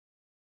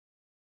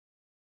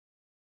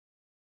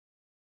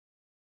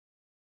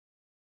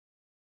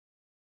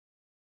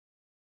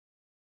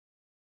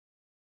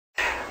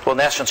Well,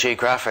 National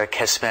Geographic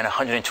has spent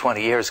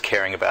 120 years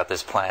caring about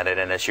this planet,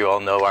 and as you all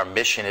know, our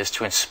mission is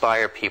to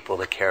inspire people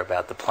to care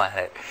about the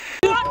planet.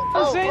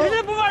 Relax.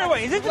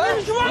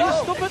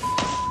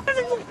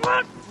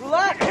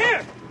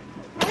 Here.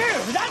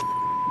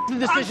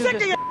 I'm sick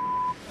of you.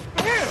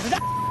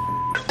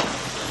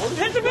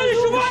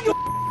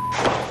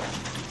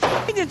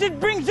 It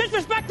brings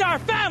disrespect to our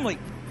family.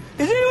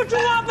 Is it what you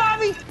want,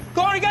 Bobby?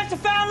 Going against the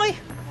family?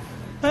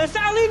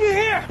 I'll leave you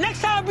here.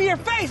 Next time I'll be your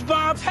face,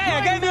 Bobs. Hey,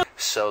 I gave you...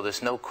 So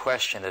there's no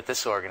question that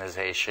this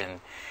organization,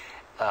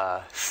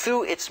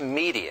 through its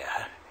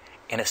media,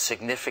 in a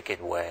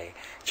significant way,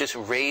 just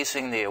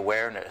raising the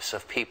awareness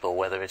of people,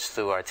 whether it's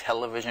through our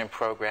television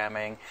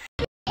programming.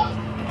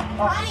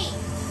 Honey,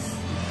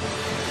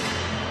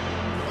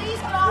 please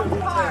get off the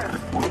car.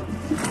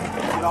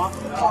 Get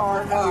off the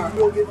car, no,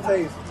 you'll get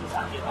tased.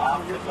 Get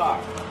off the car.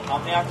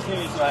 On the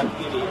opportunity, so I have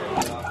to get here.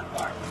 Get off the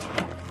car.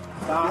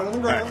 Down on the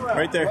ground.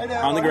 Right there,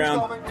 down, on the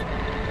ground.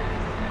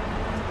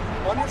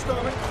 On your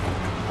stomach.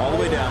 All the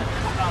way down.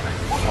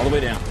 All the way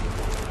down.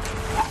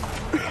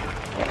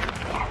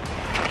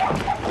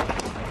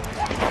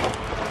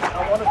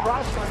 I want to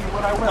drive on you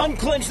when I will.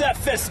 Unclench that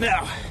fist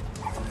now.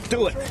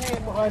 Do it. Put your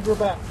hand behind your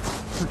back.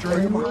 Put your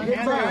hand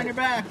behind your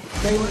back.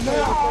 Taser,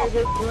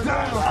 taser,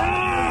 now.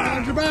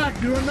 Behind your back.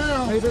 Do it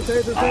now. Taser,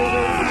 taser, taser. Put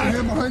your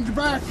hand behind your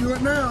back. Do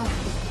it now.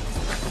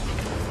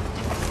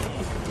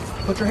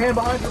 Put your hand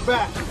behind your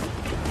back.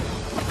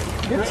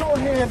 Get your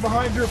hand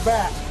behind your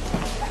back.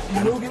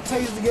 You will get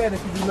tased again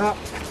if you do not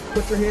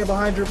put your hand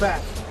behind your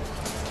back.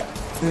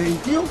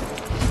 Thank you.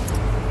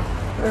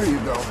 There you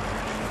go.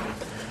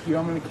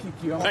 I'm going to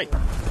kick you off. Hey,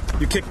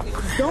 you kick.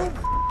 Don't.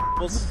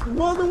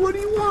 Well, then what do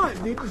you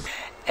want, dude?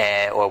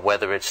 Or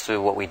whether it's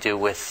through what we do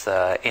with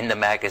in the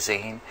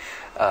magazine,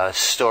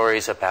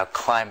 stories about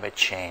climate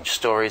change,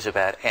 stories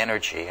about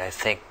energy. I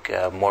think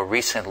more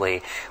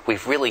recently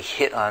we've really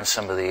hit on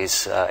some of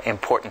these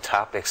important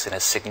topics in a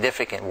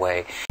significant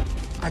way.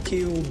 I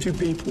killed 2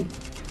 people.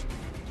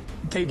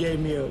 They gave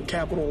me a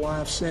capital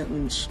life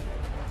sentence,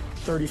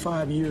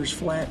 35 years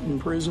flat in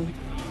prison.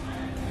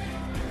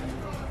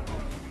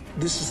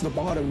 This is the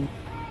bottom.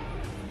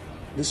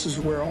 This is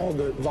where all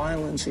the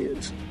violence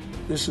is.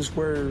 This is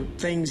where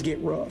things get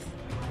rough.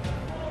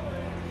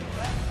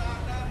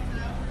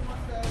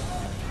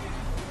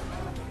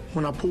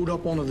 When I pulled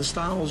up onto the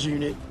Styles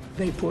unit,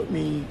 they put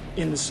me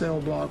in the cell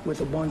block with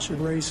a bunch of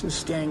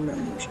racist gang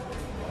members.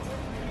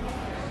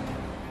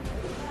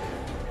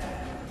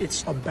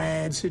 It's a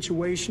bad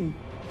situation.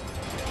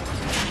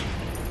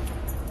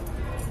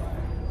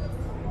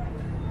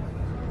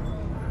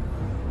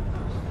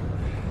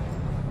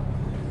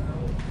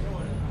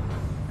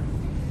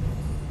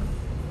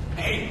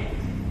 Hey,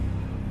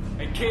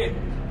 kid.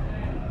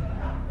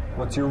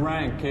 What's your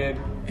rank, kid?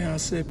 And I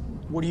said,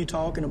 what are you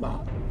talking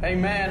about? Hey,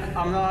 man,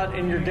 I'm not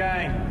in your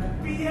gang.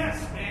 BS,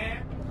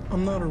 man.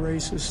 I'm not a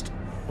racist.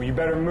 Well, you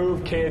better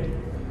move, kid,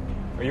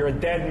 or you're a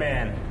dead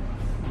man.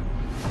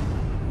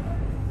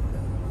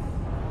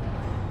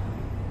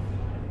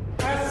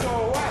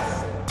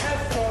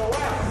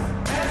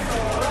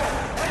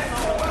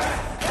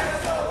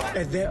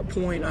 At that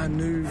point, I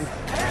knew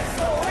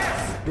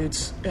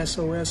it's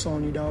SOS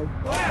on you, dog.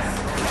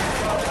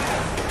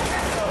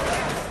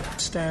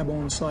 Stab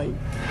on sight.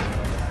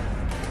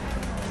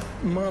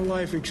 My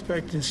life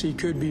expectancy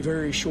could be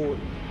very short.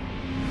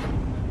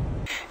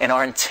 And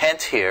our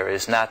intent here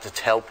is not to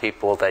tell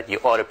people that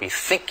you ought to be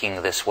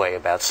thinking this way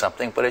about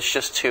something, but it's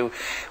just to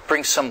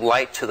bring some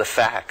light to the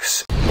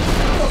facts.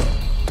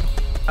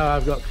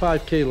 I've got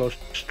 5 kilos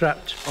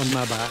strapped on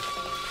my back.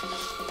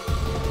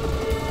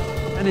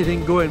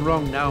 Anything going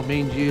wrong now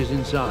means years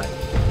inside.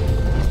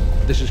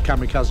 This is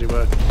kamikaze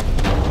work.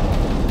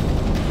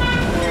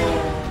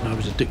 And I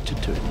was addicted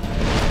to it.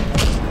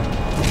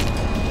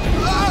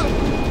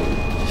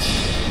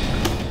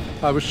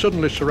 I was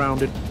suddenly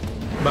surrounded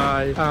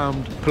by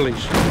armed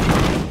police.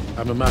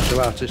 I'm a martial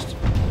artist.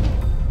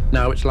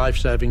 Now it's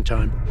life-saving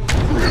time.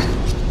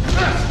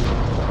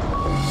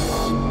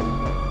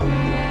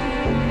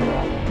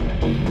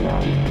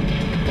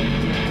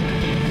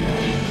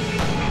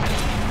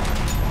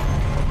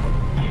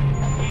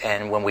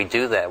 And when we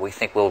do that, we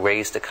think we'll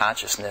raise the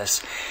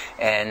consciousness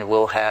and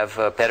we'll have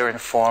better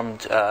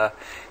informed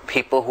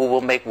people who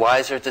will make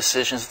wiser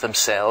decisions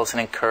themselves and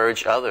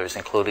encourage others,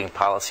 including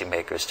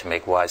policymakers, to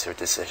make wiser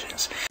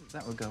decisions.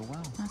 That would go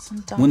well.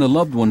 When a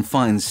loved one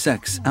finds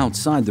sex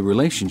outside the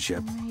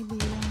relationship,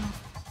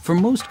 for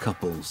most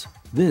couples,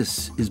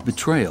 this is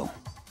betrayal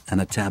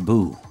and a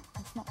taboo.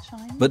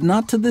 But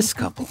not to this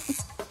couple,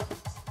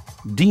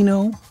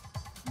 Dino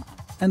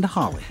and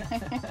Holly.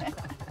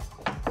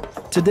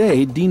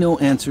 Today, Dino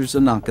answers a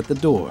knock at the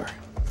door.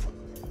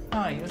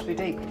 Hi, you must be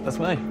Deke. That's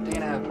me.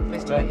 Dino,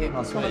 nice to meet you.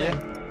 Nice to meet you.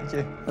 Thank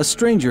you. A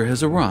stranger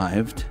has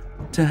arrived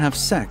to have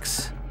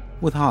sex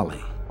with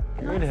Holly.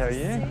 Good, how are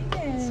you?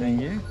 Seeing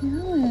you.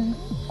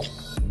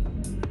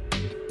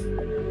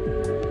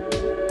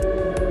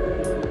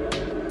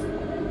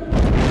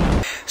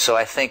 So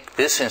I think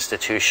this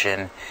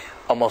institution,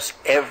 almost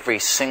every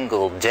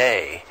single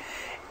day,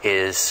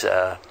 is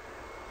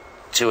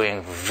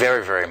doing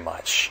very, very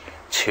much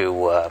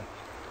to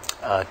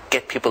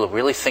get people to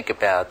really think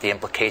about the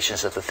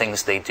implications of the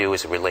things they do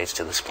as it relates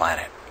to this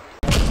planet.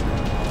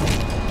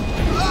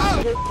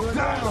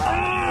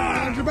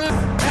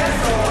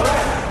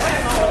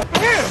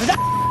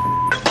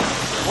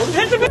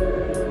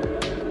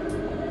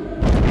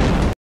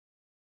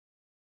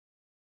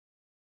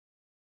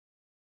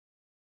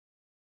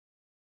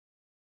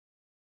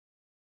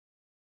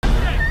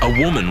 A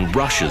woman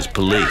rushes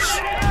police.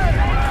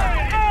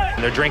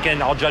 They're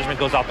drinking, all judgment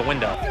goes out the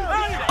window.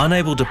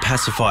 Unable to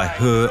pacify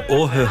her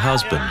or her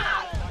husband,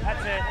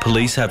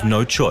 police have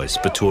no choice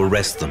but to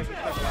arrest them.